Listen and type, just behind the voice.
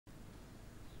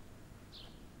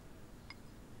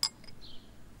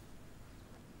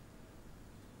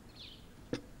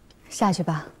下去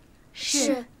吧。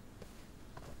是。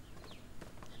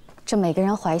这每个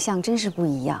人怀相真是不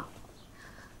一样。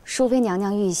淑妃娘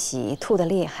娘玉玺吐得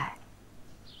厉害，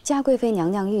嘉贵妃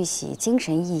娘娘玉玺精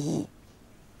神奕奕。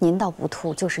您倒不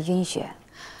吐就是晕眩，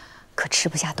可吃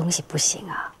不下东西不行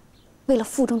啊。为了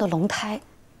腹中的龙胎，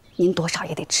您多少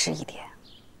也得吃一点。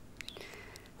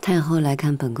太后来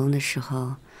看本宫的时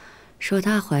候，说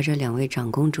她怀着2位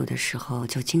长公主的时候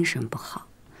就精神不好，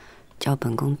叫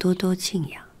本宫多多静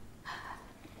养。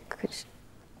可是，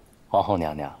皇后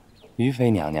娘娘、于妃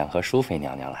娘娘和淑妃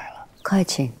娘娘来了，快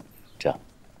请。这。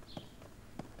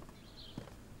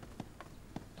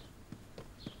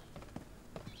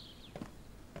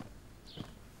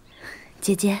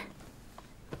姐姐，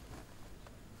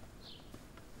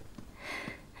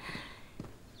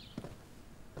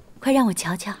快让我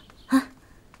瞧瞧啊！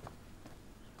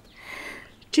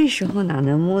这时候哪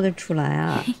能摸得出来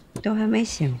啊？都还没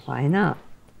显怀呢。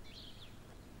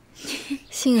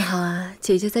幸好啊，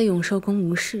姐姐在永寿宫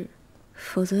无事，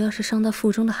否则要是伤到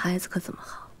腹中的孩子可怎么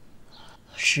好？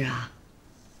是啊，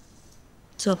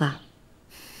坐吧。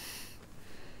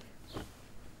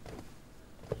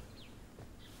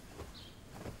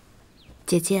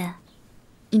姐姐，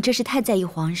你这是太在意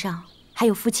皇上还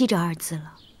有夫妻这2字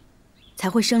了，才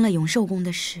会生了永寿宫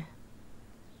的事。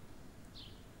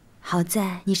好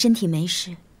在你身体没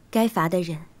事，该罚的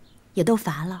人也都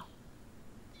罚了。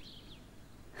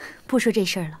不说这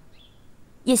事儿了，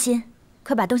叶心，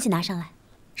快把东西拿上来。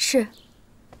是。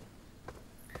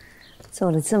做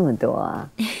了这么多啊！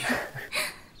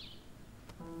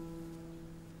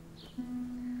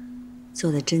做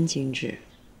的真精致。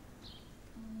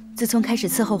自从开始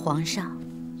伺候皇上，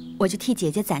我就替姐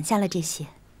姐攒下了这些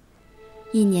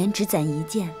，1年只攒1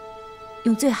件，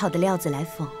用最好的料子来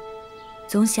缝。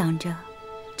总想着，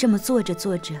这么做着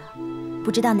做着，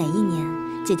不知道哪1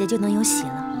年姐姐就能有喜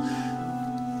了。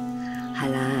海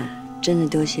兰，真的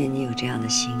多谢你有这样的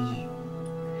心意。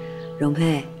容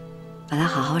佩，把它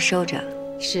好好收着。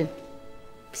是。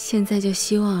现在就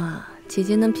希望啊，姐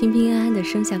姐能平平安安的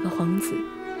生下个皇子，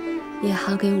也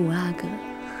好给5阿哥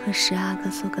和10阿哥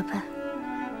做个伴。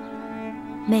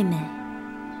妹妹，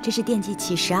这是惦记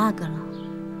起10阿哥了。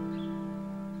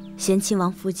贤亲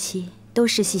王夫妻都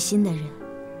是细心的人，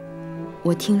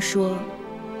我听说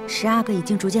10阿哥已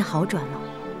经逐渐好转了，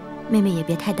妹妹也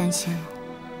别太担心了。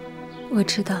我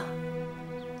知道。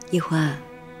一欢，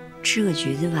吃个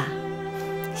橘子吧。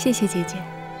谢谢姐姐。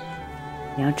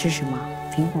你要吃什么？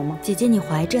苹果吗？姐姐你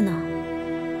怀着呢，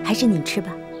还是你吃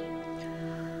吧。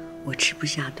我吃不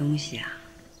下东西啊。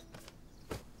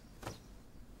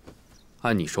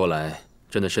按你说来，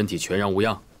真的身体全然无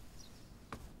恙？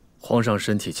皇上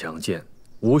身体强健，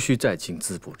无需再进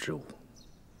滋补之物。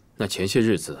那前些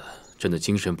日子真的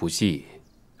精神不济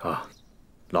啊，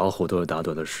老虎都有打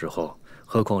盹的时候，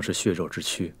何况是血肉之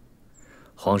躯。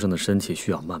皇上的身体需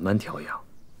要慢慢调养，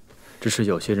只是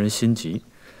有些人心急，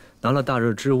拿了大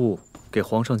热之物给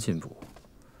皇上进补，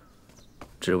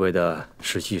只为的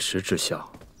是一时之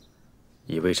效。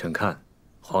以微臣看，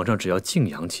皇上只要静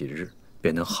养几日，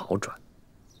便能好转。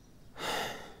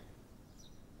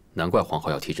难怪皇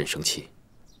后要替朕生气。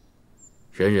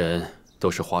人人都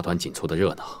是花团锦簇的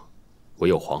热闹，唯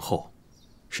有皇后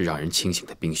是让人清醒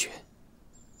的冰雪。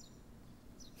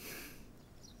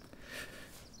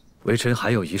微臣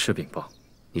还有一事禀报。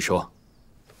你说。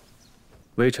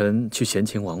微臣去贤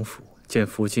亲王府，见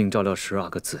福晋照料10阿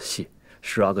哥仔细。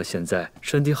10阿哥现在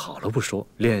身体好了不说，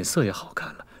脸色也好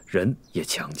看了，人也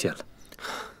强健了。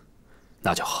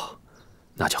那就好，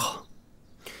那就好。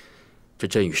这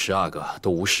朕与10阿哥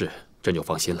都无事，朕就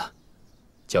放心了。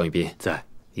江玉斌在，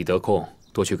你得空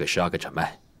多去给10阿哥诊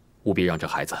脉，务必让这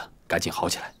孩子赶紧好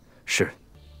起来。是。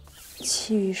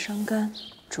气郁伤肝，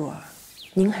主儿，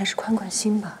您还是宽宽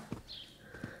心吧。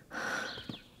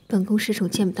本宫失宠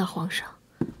见不到皇上，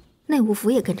内务府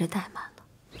也跟着怠慢了。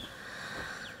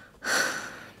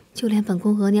就连本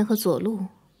宫额娘和左路，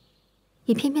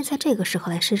也偏偏在这个时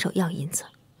候来伸手要银子。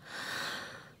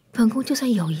本宫就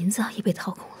算有银子，也被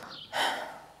掏空了。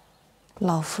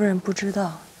老夫人不知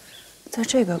道，在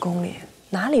这个宫里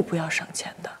哪里不要赏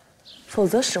钱的，否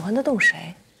则使唤得动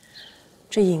谁？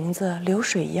这银子流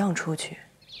水一样出去，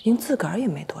您自个儿也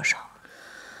没多少。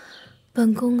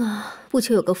本宫啊，不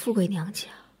求有个富贵娘家，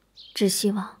只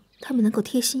希望他们能够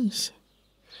贴心一些。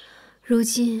如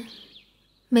今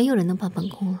没有人能帮本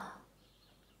宫了，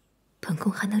本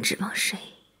宫还能指望谁？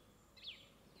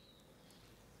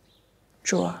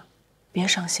主儿，别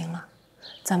伤心了，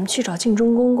咱们去找敬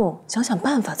忠公公想想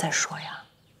办法再说呀。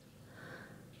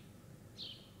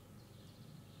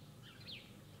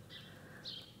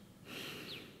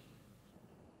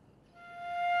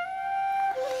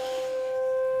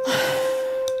唉。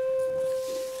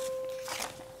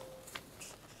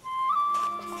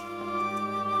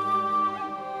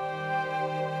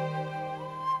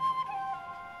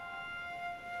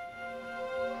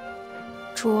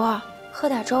主儿，喝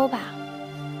点粥吧。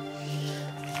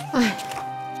哎，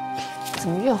怎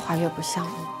么越画越不像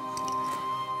了？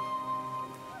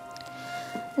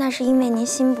那是因为您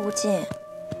心不静。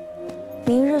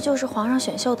明日就是皇上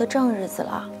选秀的正日子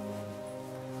了，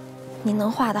你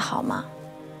能画得好吗？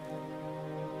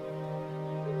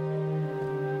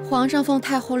皇上奉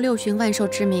太后6旬万寿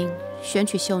之名，选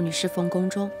取秀女侍奉宫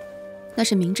中，那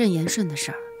是名正言顺的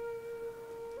事儿。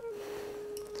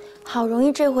好容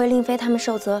易这回令妃他们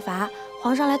受责罚，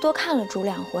皇上来多看了主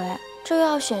2回，这又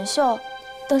要选秀，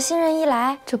等新人一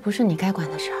来，这不是你该管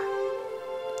的事儿。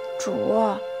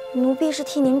主，奴婢是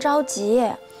替您着急。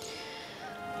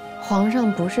皇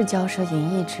上不是骄奢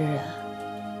淫逸之人，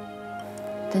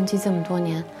登基这么多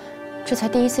年，这才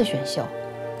第1次选秀。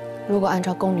如果按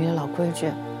照宫女的老规矩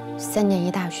，3年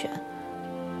一大选，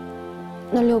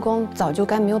那6宫早就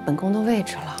该没有本宫的位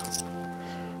置了。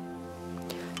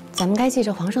咱们该记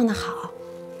着皇上的好。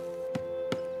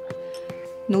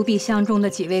奴婢相中的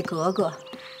几位格格，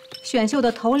选秀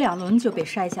的头2轮就被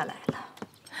筛下来了。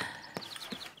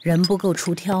人不够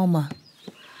出挑吗？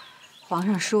皇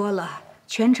上说了，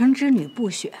权臣之女不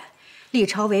选，历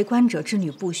朝为官者之女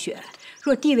不选，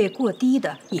若地位过低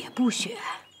的也不选。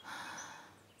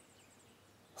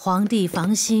皇帝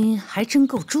防心还真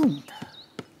够重的。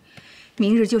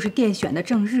明日就是殿选的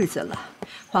正日子了，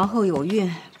皇后有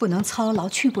孕，不能操劳，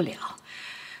去不了。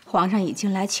皇上已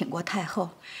经来请过太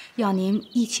后，要您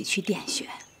一起去殿选。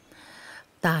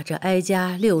打着哀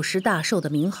家60大寿的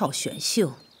名号选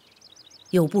秀，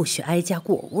又不许哀家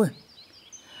过问，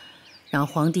让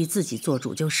皇帝自己做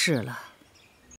主就是了。